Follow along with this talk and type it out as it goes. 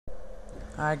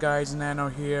Hi guys, Nano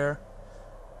here,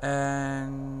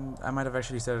 and I might have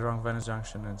actually said it wrong, Venice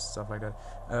Junction and stuff like that.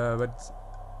 But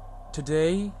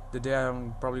today, the day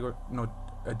I'm probably no,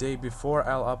 a day before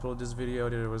I'll upload this video,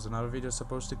 there was another video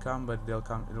supposed to come, but it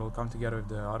will come together with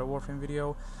the other Warframe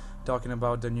video, talking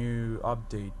about the new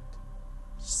update,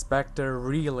 Spectre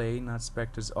Relay, not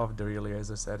Spectres of the Relay,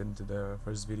 as I said into the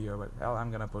first video. But hell,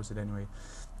 I'm gonna post it anyway.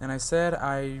 And I said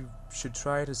I should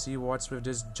try to see what's with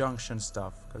this Junction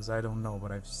stuff, because I don't know,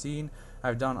 but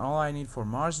I've done all I need for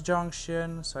Mars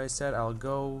Junction, so I said I'll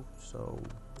go. So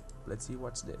let's see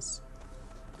what's this.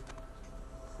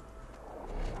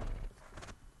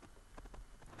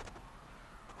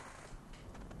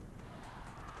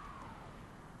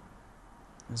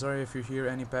 I'm sorry if you hear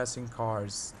any passing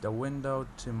cars. The window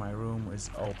to my room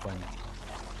is open.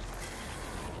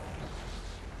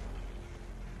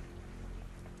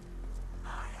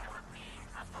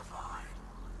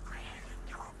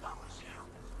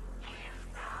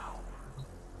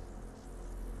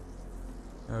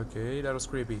 Okay, that was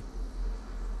creepy.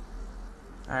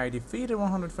 I defeated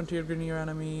 100 frontier Grenier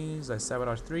enemies, I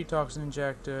sabotaged 3 toxin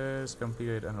injectors,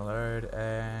 completed an alert,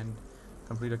 and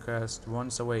completed a quest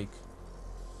once awake.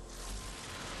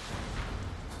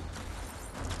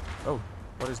 Oh,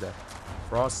 what is that?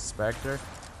 Frost Spectre?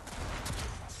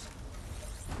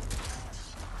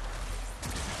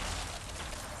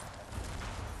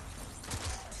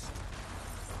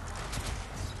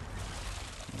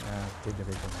 Yeah, take the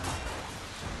victim now.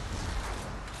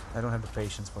 I don't have the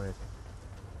patience for it.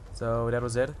 So that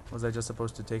was it? Was I just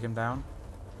supposed to take him down?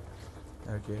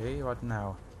 Okay, what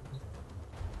now?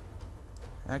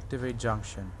 Activate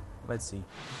Junction. Let's see.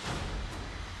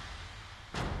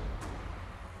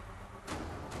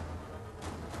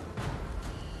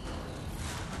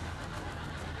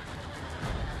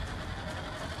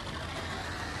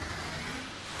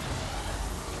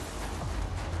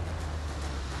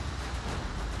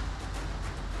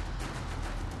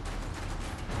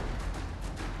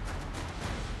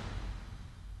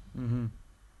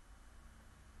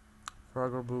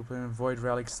 Frogger Blueprint, Void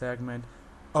Relic segment.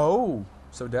 Oh,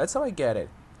 so that's how I get it.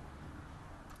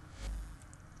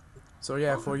 So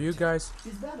yeah, for you guys,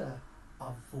 is that a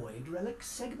Void Relic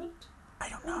segment? I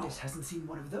don't know. Ordis hasn't seen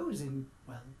one of those in,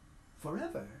 well,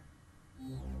 forever.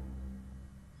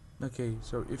 Okay,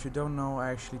 so if you don't know,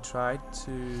 I actually tried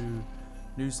to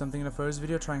do something in the first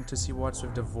video, trying to see what's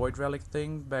with the Void Relic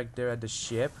thing back there at the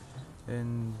ship.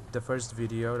 In the first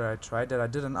video that I tried, that I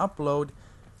didn't upload,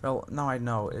 well, now I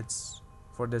know it's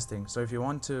for this thing. So if you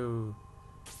want to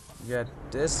get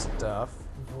this stuff,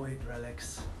 Void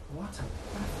Relics. What a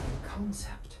baffling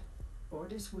concept.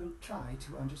 Ordis will try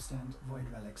to understand Void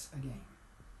Relics again.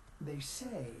 They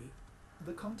say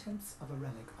the contents of a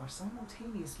relic are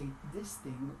simultaneously this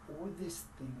thing, or this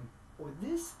thing, or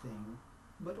this thing,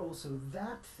 but also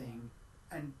that thing,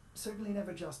 and certainly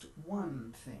never just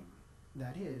one thing.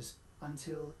 That is,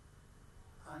 until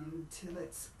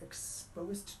it's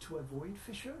exposed to a void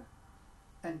fissure,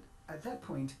 and at that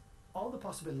point all the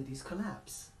possibilities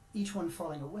collapse, each one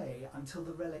falling away until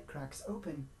the relic cracks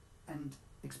open and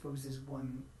exposes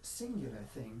one singular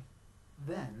thing.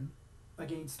 Then,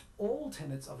 against all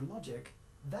tenets of logic,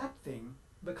 that thing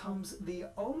becomes the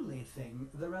only thing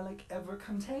the relic ever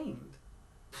contained.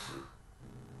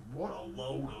 What a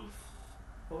load of...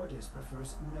 Ordis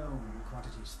prefers known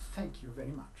quantities. Thank you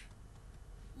very much.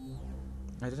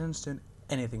 I didn't understand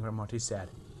anything from what he said.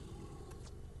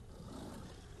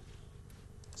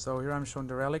 So here I'm showing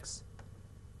the relics.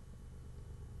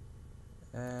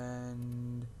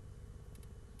 And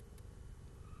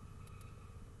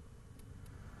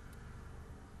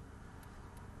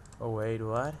oh wait,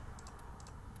 what?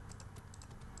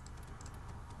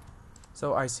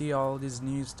 So I see all this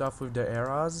new stuff with the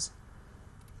eras.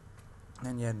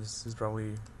 And yeah, this is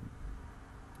probably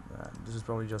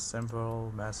just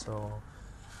simple meso,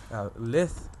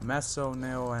 lith, meso,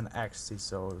 neo, and axis.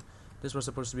 So this was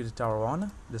supposed to be the tower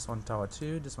 1, this one tower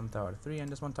 2, this one tower 3, and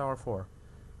this one tower 4.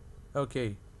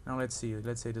 Okay, now let's see.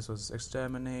 Let's say this was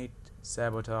exterminate,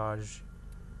 sabotage.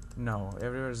 No,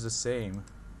 everywhere is the same.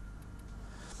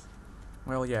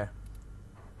 Well, yeah.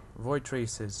 Void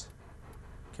traces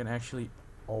can actually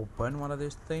open one of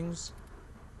these things.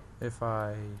 If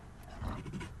I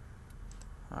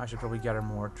should probably gather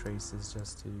more traces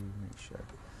just to make sure.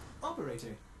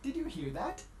 Operator, did you hear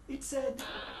that? It said...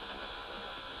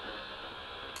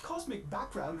 Cosmic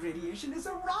background radiation is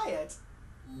a riot!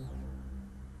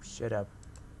 Shut up.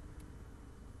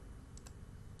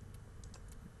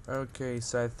 Okay,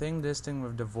 so I think this thing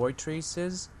with the void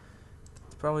traces,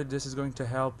 probably this is going to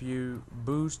help you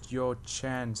boost your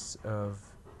chance of...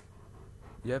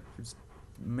 Yep, it's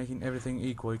making everything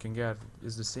equal you can get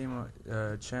is the same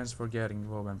chance for getting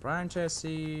Woven Prime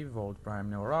Chassis, Volt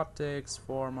Prime Neuroptics,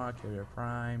 Forma, Carrier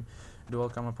Prime, Dual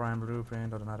Comma Prime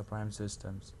Blueprint, or another Prime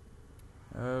Systems.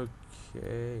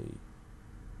 Okay.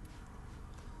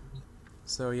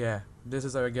 So yeah, this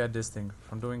is how I get this thing,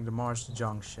 from doing the Mars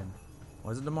Junction.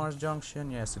 Was it the Mars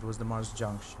Junction? Yes, it was the Mars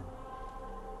Junction.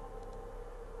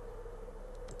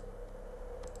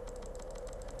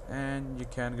 And you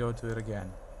can't go to it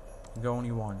again. You go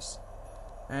only once.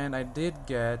 And I did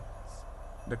get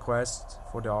the quest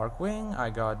for the Arcwing. I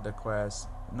got the quest.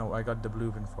 No, I got the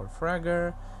blueprint for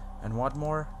Fragger. And what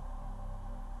more?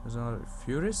 There's another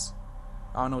Furious?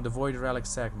 Oh no, the Void Relic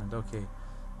segment. Okay.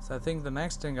 So I think the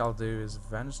next thing I'll do is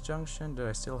Venus Junction. Do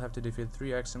I still have to defeat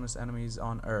 3 Eximus enemies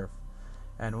on Earth?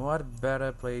 And what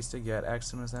better place to get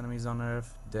Eximus enemies on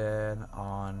Earth than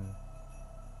on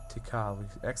Tikal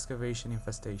with Excavation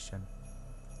Infestation?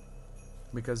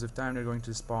 Because with time they're going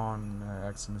to spawn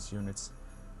Eximus units.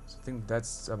 So I think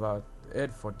that's about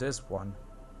it for this one.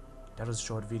 That was a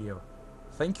short video.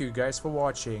 Thank you guys for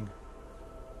watching.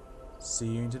 See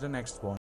you into the next one.